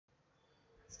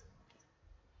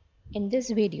In this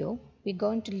video, we're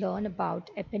going to learn about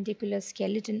appendicular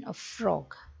skeleton of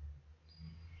frog.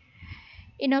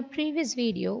 In our previous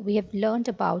video, we have learned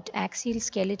about axial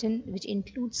skeleton, which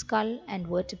includes skull and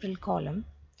vertebral column.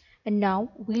 And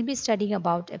now we'll be studying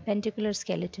about appendicular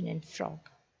skeleton in frog.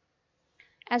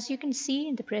 As you can see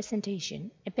in the presentation,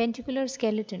 appendicular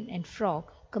skeleton in frog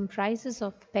comprises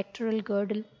of pectoral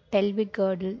girdle, pelvic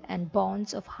girdle, and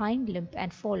bones of hind limb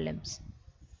and forelimbs.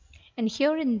 And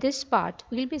here in this part,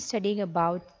 we'll be studying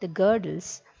about the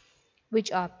girdles,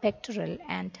 which are pectoral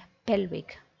and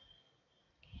pelvic.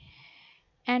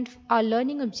 And our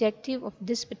learning objective of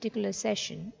this particular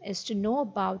session is to know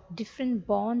about different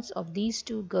bonds of these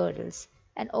two girdles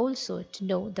and also to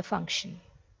know the function.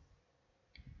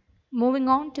 Moving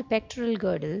on to pectoral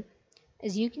girdle,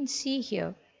 as you can see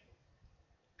here,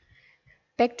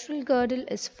 pectoral girdle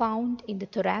is found in the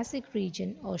thoracic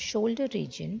region or shoulder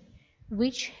region,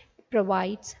 which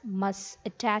provides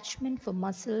attachment for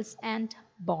muscles and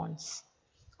bones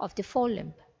of the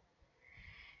forelimb.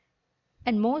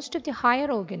 And most of the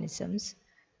higher organisms,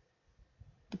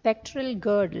 the pectoral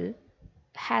girdle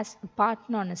has a part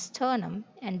known as sternum,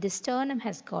 and the sternum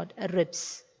has got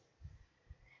ribs.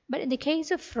 But in the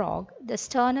case of frog, the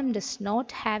sternum does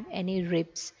not have any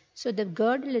ribs, so the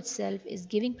girdle itself is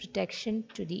giving protection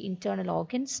to the internal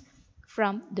organs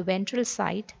from the ventral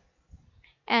side.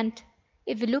 And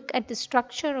if we look at the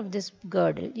structure of this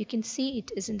girdle, you can see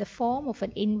it is in the form of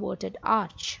an inverted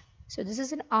arch. So this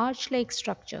is an arch-like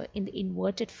structure in the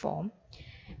inverted form,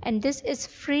 and this is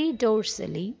free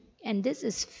dorsally and this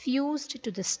is fused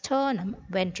to the sternum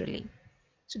ventrally.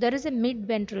 So there is a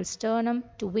mid-ventral sternum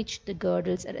to which the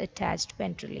girdles are attached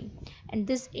ventrally, and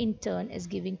this in turn is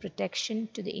giving protection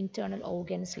to the internal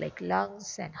organs like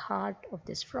lungs and heart of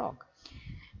this frog.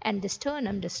 And the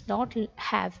sternum does not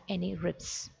have any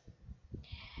ribs.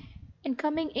 And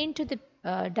coming into the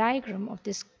diagram of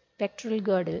this pectoral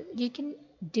girdle, you can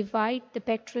divide the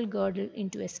pectoral girdle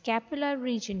into a scapular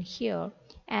region here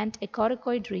and a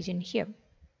coracoid region here.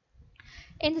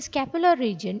 In the scapular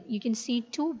region, you can see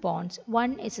two bones.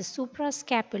 One is a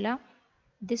suprascapula,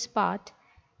 this part,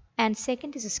 and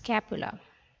second is a scapula.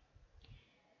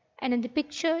 And in the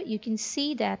picture, you can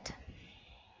see that,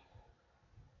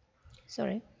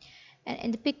 and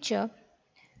in the picture,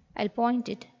 I'll point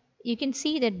it. You can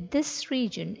see that this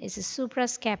region is a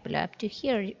suprascapula. Up to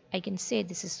here, I can say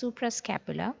this is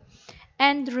suprascapula,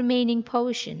 and the remaining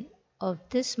portion of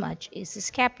this much is the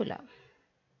scapula.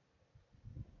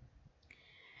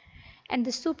 And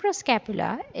the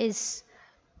suprascapula is,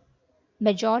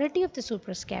 majority of the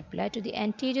suprascapula to the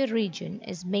anterior region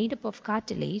is made up of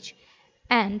cartilage,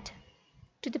 and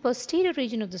to the posterior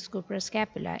region of the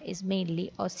suprascapula is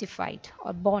mainly ossified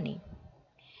or bony.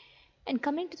 And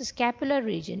coming to the scapular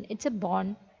region, it's a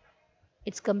bone,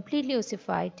 it's completely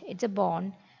ossified, it's a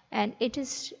bone, and it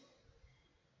is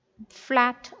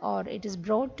flat or it is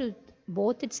broad to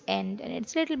both its end, and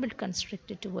it's a little bit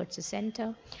constricted towards the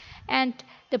center. And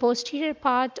the posterior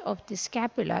part of the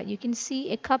scapula, you can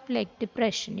see a cup-like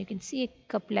depression. You can see a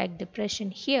cup-like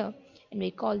depression here, and we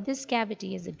call this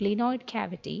cavity as a glenoid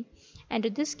cavity. And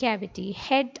to this cavity,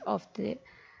 head of the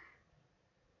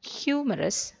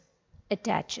humerus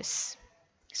attaches.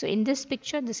 So in this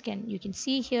picture, you can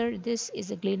see here, this is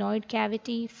a glenoid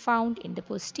cavity found in the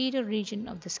posterior region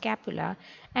of the scapula,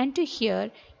 and to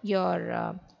here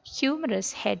your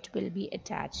humerus head will be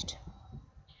attached.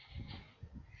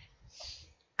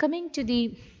 Coming to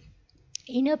the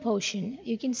inner portion,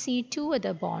 you can see two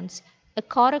other bones. A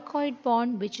coracoid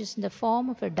bone, which is in the form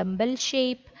of a dumbbell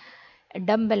shape. A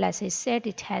dumbbell, as I said,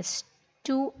 it has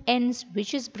two ends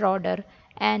which is broader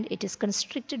and it is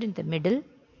constricted in the middle,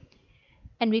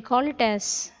 and we call it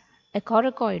as a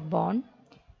coracoid bone.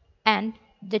 And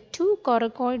the two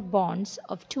coracoid bones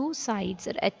of two sides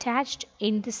are attached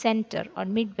in the center or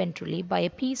mid-ventrally by a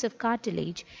piece of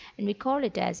cartilage, and we call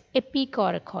it as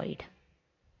epicoracoid.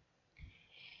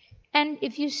 And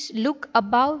if you look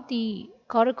above the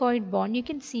coracoid bone, you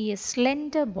can see a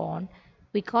slender bone.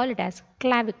 We call it as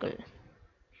clavicle.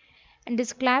 And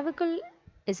this clavicle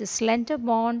is a slender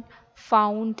bone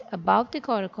found above the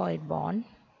coracoid bone.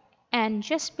 And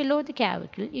just below the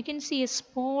clavicle, you can see a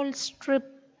small strip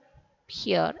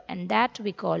here, and that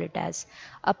we call it as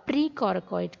a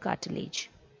precoracoid cartilage.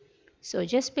 So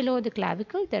just below the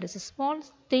clavicle, there is a small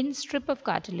thin strip of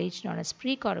cartilage known as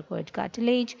precoracoid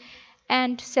cartilage,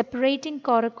 and separating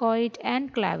coracoid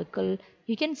and clavicle,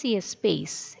 you can see a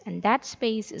space, and that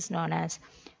space is known as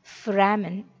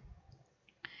foramen.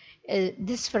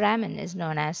 This foramen is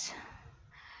known as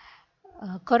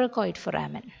coracoid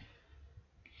foramen.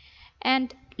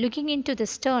 And looking into the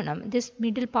sternum, this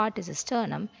middle part is a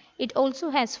sternum. It also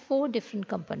has four different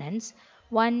components.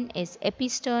 One is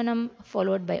episternum,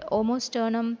 followed by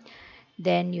omosternum.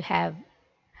 Then you have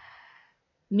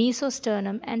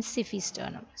mesosternum and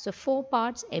siphisternum. So four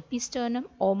parts: episternum,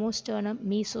 omosternum,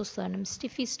 mesosternum,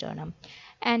 siphisternum.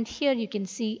 And here you can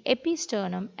see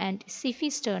episternum and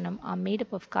siphisternum are made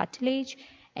up of cartilage,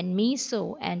 and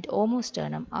meso and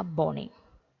omosternum are bony.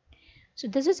 So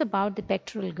this is about the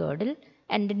pectoral girdle,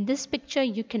 and in this picture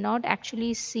you cannot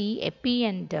actually see epi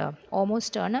and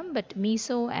omosternum, but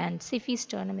meso and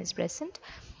siphisternum is present.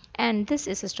 And this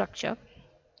is a structure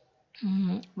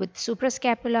with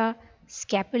suprascapula,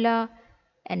 scapula,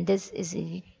 and this is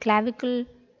a clavicle,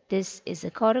 this is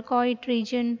a coracoid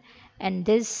region, and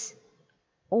this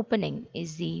opening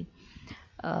is the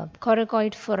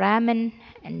coracoid foramen,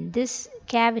 and this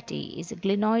cavity is a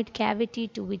glenoid cavity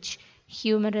to which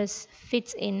humerus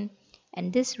fits in,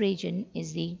 and this region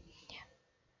is the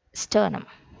sternum.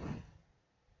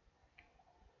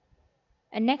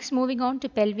 And next, moving on to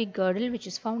pelvic girdle, which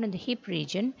is found in the hip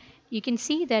region, you can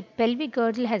see that pelvic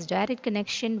girdle has direct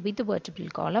connection with the vertebral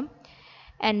column,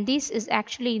 and this is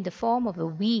actually in the form of a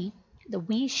V, the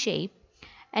V shape.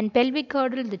 And pelvic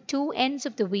girdle, the two ends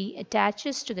of the V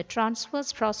attaches to the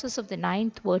transverse process of the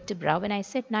ninth vertebra. When I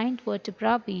said ninth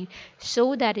vertebra, we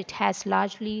show that it has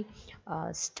largely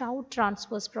stout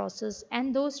transverse process,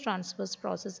 and those transverse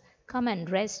process come and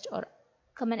rest or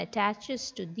come and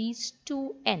attaches to these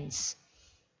two ends.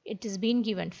 It is being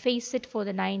given facet for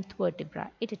the ninth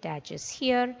vertebra. It attaches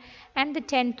here, and the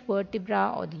 10th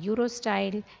vertebra or the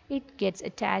urostyle, it gets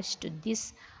attached to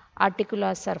this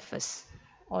articular surface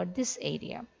or this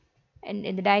area. And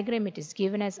in the diagram it is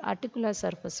given as articular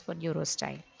surface for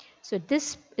urostyle. So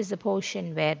this is the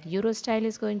portion where the urostyle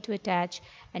is going to attach,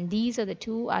 and these are the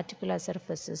two articular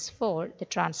surfaces for the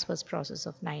transverse process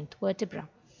of ninth vertebra.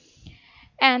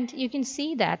 And you can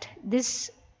see that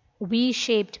this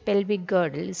V-shaped pelvic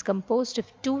girdle is composed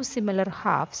of two similar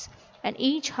halves, and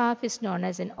each half is known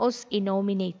as an os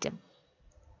innominatum.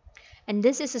 And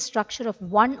this is a structure of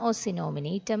one os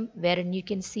innominatum, wherein you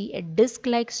can see a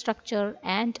disc-like structure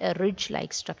and a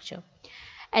ridge-like structure.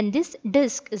 And this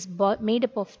disc is made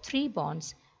up of three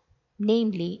bones,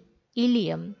 namely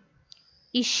ilium,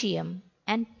 ischium,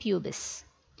 and pubis.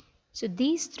 So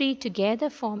these three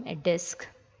together form a disc.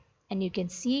 And you can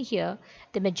see here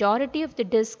the majority of the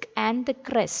disc and the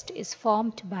crest is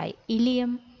formed by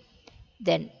ilium.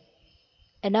 Then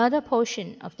another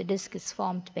portion of the disc is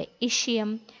formed by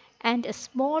ischium, and a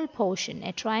small portion,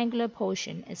 a triangular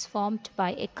portion, is formed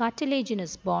by a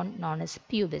cartilaginous bone known as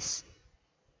pubis.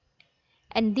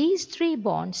 And these three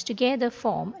bones together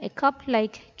form a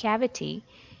cup-like cavity.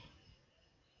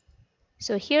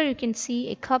 So here you can see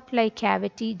a cup-like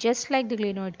cavity, just like the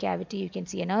glenoid cavity. You can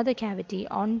see another cavity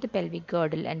on the pelvic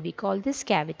girdle, and we call this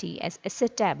cavity as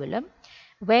acetabulum,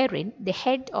 wherein the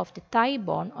head of the thigh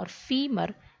bone or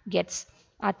femur gets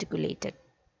articulated.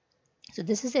 So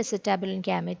this is acetabulum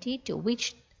cavity to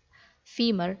which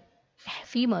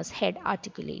femur's head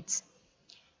articulates.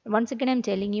 Once again, I'm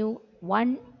telling you,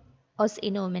 one os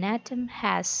innominatum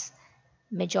has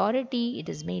majority, it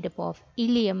is made up of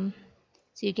ilium.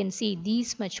 So you can see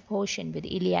this much portion with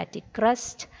iliatic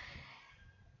crust.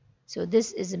 So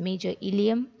this is a major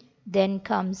ilium. Then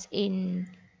comes in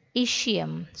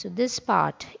ischium. So this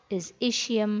part is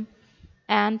ischium,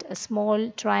 and a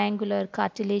small triangular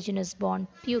cartilaginous bone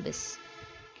pubis.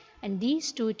 And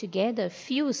these two together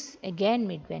fuse again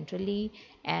midventrally,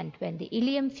 and when the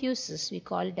ilium fuses, we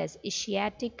call it as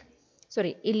iliatic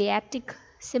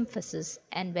symphysis,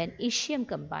 and when ischium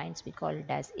combines, we call it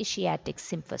as ischiatic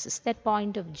symphysis, that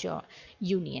point of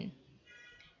union.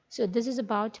 So this is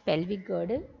about pelvic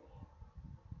girdle.